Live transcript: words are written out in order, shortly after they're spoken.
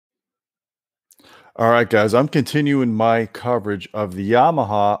All right, guys, I'm continuing my coverage of the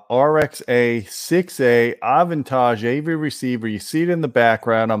Yamaha RXA 6A Aventage AV receiver. You see it in the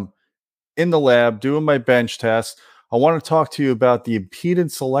background. I'm in the lab doing my bench test. I want to talk to you about the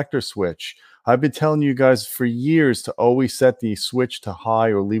impedance selector switch. I've been telling you guys for years to always set the switch to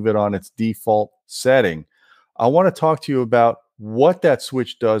high or leave it on its default setting. I want to talk to you about what that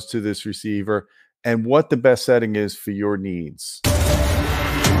switch does to this receiver and what the best setting is for your needs.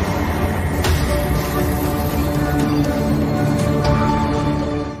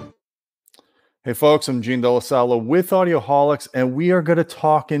 Hey folks, I'm Gene Delasalo with Audioholics, and we are going to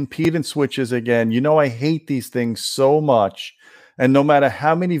talk impedance switches again. You know, I hate these things so much. And no matter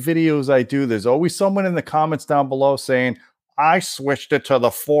how many videos I do, there's always someone in the comments down below saying, I switched it to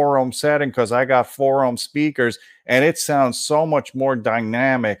the 4-ohm setting because I got 4-ohm speakers and it sounds so much more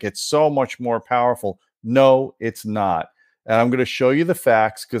dynamic. It's so much more powerful. No, it's not. And I'm going to show you the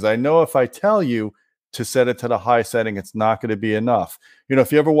facts because I know if I tell you to set it to the high setting, it's not going to be enough. You know,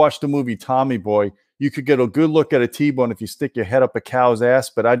 if you ever watched the movie Tommy Boy, you could get a good look at a T-bone if you stick your head up a cow's ass,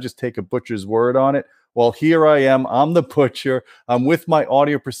 but I just take a butcher's word on it. Well, here I am. I'm the butcher. I'm with my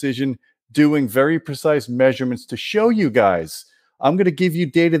Audio Precision doing very precise measurements to show you guys. I'm going to give you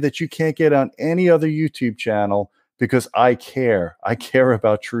data that you can't get on any other YouTube channel because I care. I care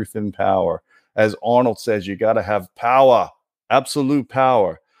about truth and power. As Arnold says, you got to have power, absolute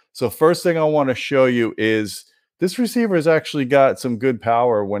power. So first thing I want to show you is this receiver has actually got some good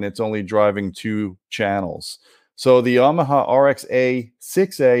power when it's only driving 2 channels. So the Yamaha RXA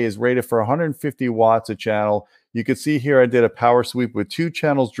 6A is rated for 150 watts a channel. You can see here I did a power sweep with 2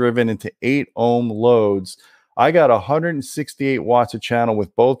 channels driven into 8-ohm loads. I got 168 watts a channel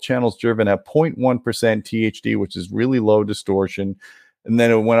with both channels driven at 0.1% THD, which is really low distortion. And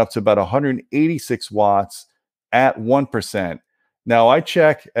then it went up to about 186 watts at 1%. Now, I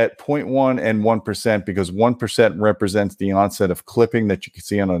check at 0.1 and 1% because 1% represents the onset of clipping that you can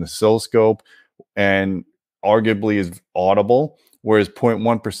see on an oscilloscope and arguably is audible, whereas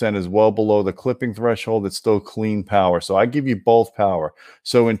 0.1% is well below the clipping threshold. It's still clean power. So I give you both power.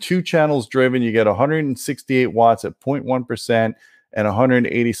 So in 2 channels driven, you get 168 watts at 0.1% and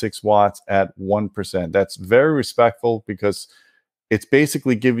 186 watts at 1%. That's very respectful because it's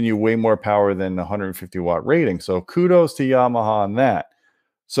basically giving you way more power than the 150 watt rating. So kudos to Yamaha on that.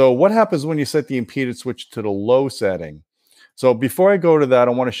 So what happens when you set the impedance switch to the low setting? So before I go to that,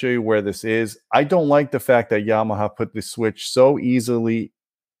 I want to show you where this is. I don't like the fact that Yamaha put the switch so easily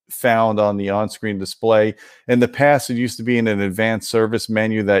found on the on-screen display. In the past, it used to be in an advanced service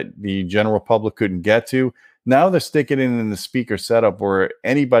menu that the general public couldn't get to. Now they're sticking it in the speaker setup where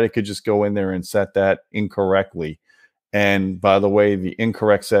anybody could just go in there and set that incorrectly. And by the way, the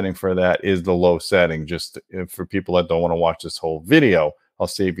incorrect setting for that is the low setting. Just for people that don't want to watch this whole video, I'll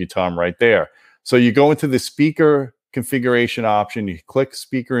save you time right there. So you go into the speaker configuration option, you click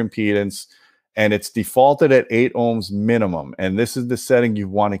speaker impedance, and it's defaulted at 8 ohms minimum. And this is the setting you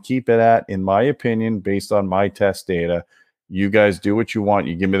want to keep it at, in my opinion, based on my test data. You guys do what you want.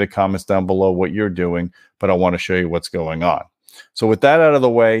 You give me the comments down below what you're doing, but I want to show you what's going on. So with that out of the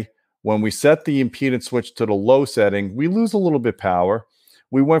way, when we set the impedance switch to the low setting, we lose a little bit power.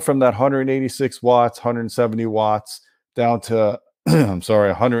 We went from that 186 watts, 170 watts down to, I'm sorry,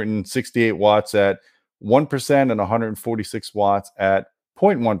 168 watts at 1% and 146 watts at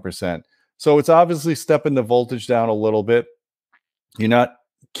 0.1%. So it's obviously stepping the voltage down a little bit. You're not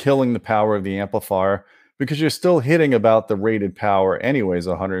killing the power of the amplifier because you're still hitting about the rated power anyways,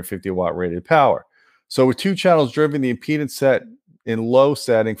 150 watt rated power. So with 2 channels driven, the impedance set in low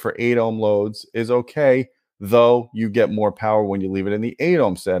setting for 8 ohm loads is okay, though you get more power when you leave it in the 8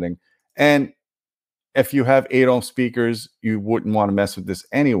 ohm setting. And if you have 8 ohm speakers, you wouldn't want to mess with this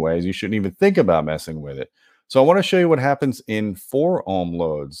anyways. You shouldn't even think about messing with it. So I want to show you what happens in 4 ohm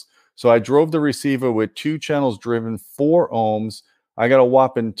loads. So I drove the receiver with 2 channels driven, 4 ohms. I got a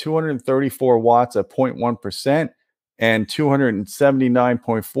whopping 234 watts at 0.1% and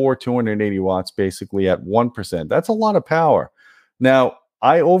 279.4, 280 watts basically at 1%. That's a lot of power. Now,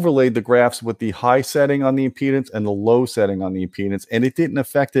 I overlaid the graphs with the high setting on the impedance and the low setting on the impedance, and it didn't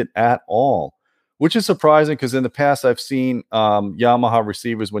affect it at all, which is surprising because in the past I've seen Yamaha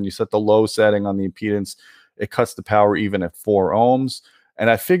receivers, when you set the low setting on the impedance, it cuts the power even at 4 ohms. And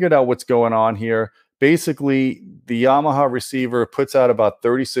I figured out what's going on here. Basically, the Yamaha receiver puts out about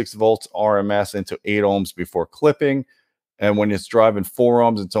 36 volts RMS into 8 ohms before clipping. And when it's driving 4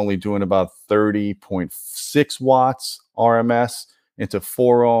 ohms, it's only doing about 30.6 watts RMS into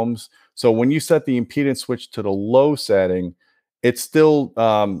 4 ohms. So when you set the impedance switch to the low setting, it's still,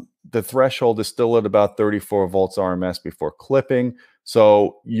 the threshold is still at about 34 volts RMS before clipping.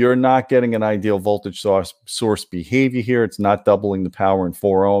 So you're not getting an ideal voltage source behavior here. It's not doubling the power in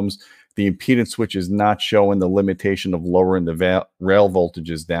 4 ohms. The impedance switch is not showing the limitation of lowering the rail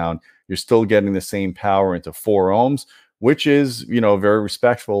voltages down. You're still getting the same power into 4 ohms, which is, very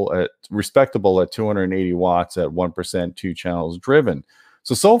respectable at 280 watts at 1%, 2 channels driven.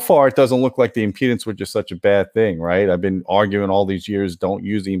 So far, it doesn't look like the impedance switch is such a bad thing, right? I've been arguing all these years, don't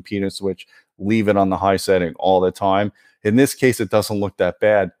use the impedance switch, leave it on the high setting all the time. In this case, it doesn't look that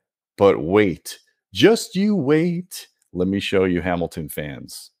bad, but wait, just you wait. Let me show you, Hamilton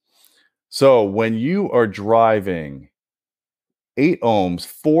fans. So when you are driving 8 ohms,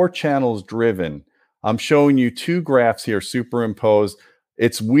 4 channels driven, I'm showing you 2 graphs here superimposed.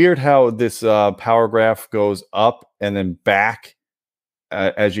 It's weird how this power graph goes up and then back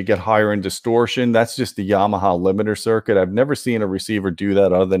as you get higher in distortion. That's just the Yamaha limiter circuit. I've never seen a receiver do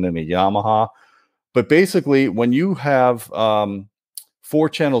that other than a Yamaha. But basically, when you have 4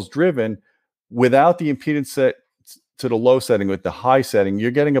 channels driven, without the impedance set to the low setting, with the high setting,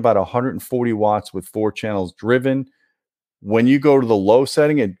 you're getting about 140 watts with 4 channels driven. When you go to the low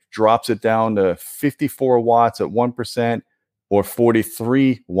setting, it drops it down to 54 watts at 1% or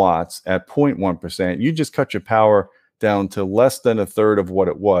 43 watts at 0.1%. You just cut your power down to less than a third of what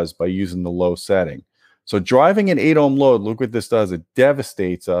it was by using the low setting. So driving an 8 ohm load, look what this does. It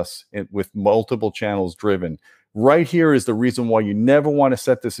devastates us with multiple channels driven. Right here is the reason why you never want to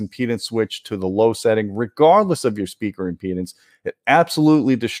set this impedance switch to the low setting, regardless of your speaker impedance. It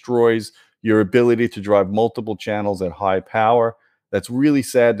absolutely destroys your ability to drive multiple channels at high power. That's really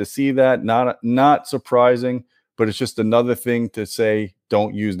sad to see that. Not surprising, but it's just another thing to say,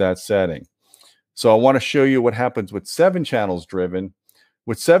 don't use that setting. So I want to show you what happens with 7 channels driven.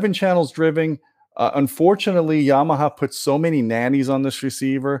 With 7 channels driven, unfortunately, Yamaha puts so many nannies on this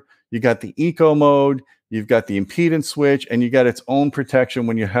receiver. You got the eco mode, you've got the impedance switch, and you got its own protection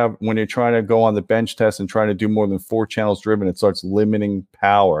when you're trying to go on the bench test and trying to do more than 4 channels driven. It starts limiting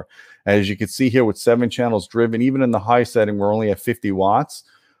power. As you can see here with 7 channels driven, even in the high setting, we're only at 50 watts.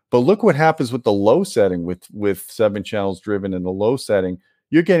 But look what happens with the low setting with 7 channels driven in the low setting.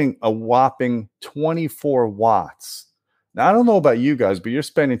 You're getting a whopping 24 watts. Now, I don't know about you guys, but you're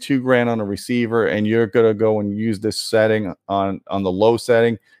spending $2,000 on a receiver and you're going to go and use this setting on the low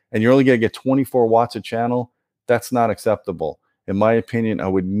setting, and you're only going to get 24 watts a channel. That's not acceptable. In my opinion, I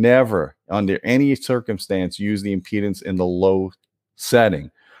would never, under any circumstance, use the impedance in the low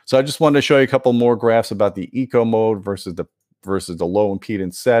setting. So I just wanted to show you a couple more graphs about the eco mode versus the low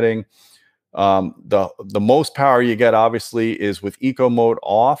impedance setting. The most power you get, obviously, is with eco mode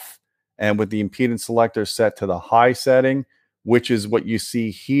off and with the impedance selector set to the high setting, which is what you see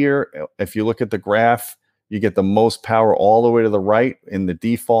here. If you look at the graph, you get the most power all the way to the right in the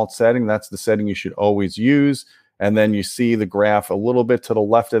default setting. That's the setting you should always use. And then you see the graph a little bit to the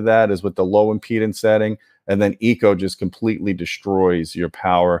left of that is with the low impedance setting. And then eco just completely destroys your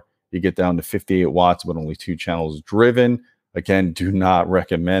power. You get down to 58 watts, but only 2 channels driven. Again, do not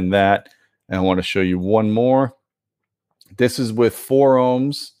recommend that. And I want to show you one more. This is with 4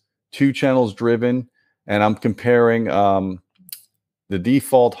 ohms, 2 channels driven, and I'm comparing the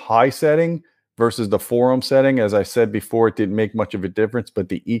default high setting versus the 4 ohm setting. As I said before, it didn't make much of a difference, but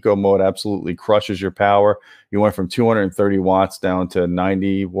the eco mode absolutely crushes your power. You went from 230 watts down to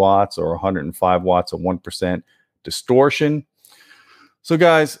 90 watts or 105 watts at 1% distortion. So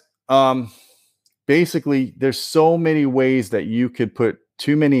guys, basically, there's so many ways that you could put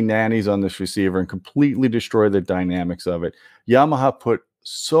too many nannies on this receiver and completely destroy the dynamics of it. Yamaha put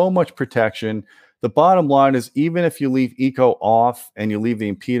so much protection. The bottom line is, even if you leave eco off and you leave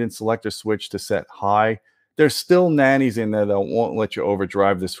the impedance selector switch to set high, there's still nannies in there that won't let you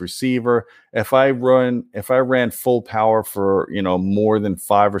overdrive this receiver. If I ran full power for more than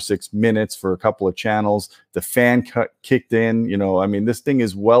 5 or 6 minutes for a couple of channels, the fan kicked in. I mean, this thing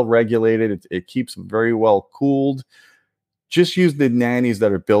is well regulated. It keeps very well cooled. Just use the nannies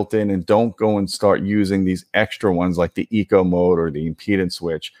that are built in and don't go and start using these extra ones like the eco mode or the impedance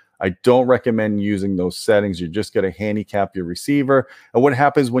switch. I don't recommend using those settings. You're just going to handicap your receiver. And what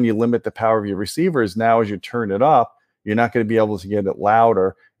happens when you limit the power of your receiver is, now as you turn it up, you're not going to be able to get it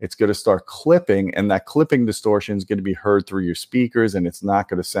louder. It's going to start clipping, and that clipping distortion is going to be heard through your speakers, and it's not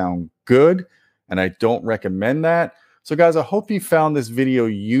going to sound good. And I don't recommend that. So guys, I hope you found this video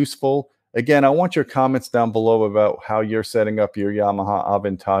useful. Again, I want your comments down below about how you're setting up your Yamaha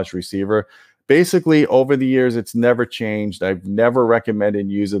AVENTAGE receiver. Basically, over the years, it's never changed. I've never recommended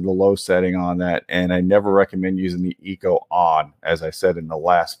using the low setting on that, and I never recommend using the eco on, as I said in the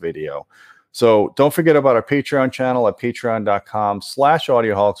last video. So don't forget about our Patreon channel at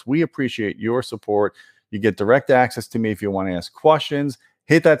patreon.com/audioholics. We appreciate your support. You get direct access to me if you want to ask questions.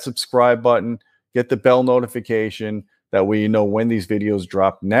 Hit that subscribe button, get the bell notification. That way you know when these videos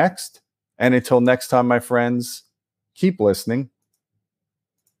drop next. And until next time, my friends, keep listening.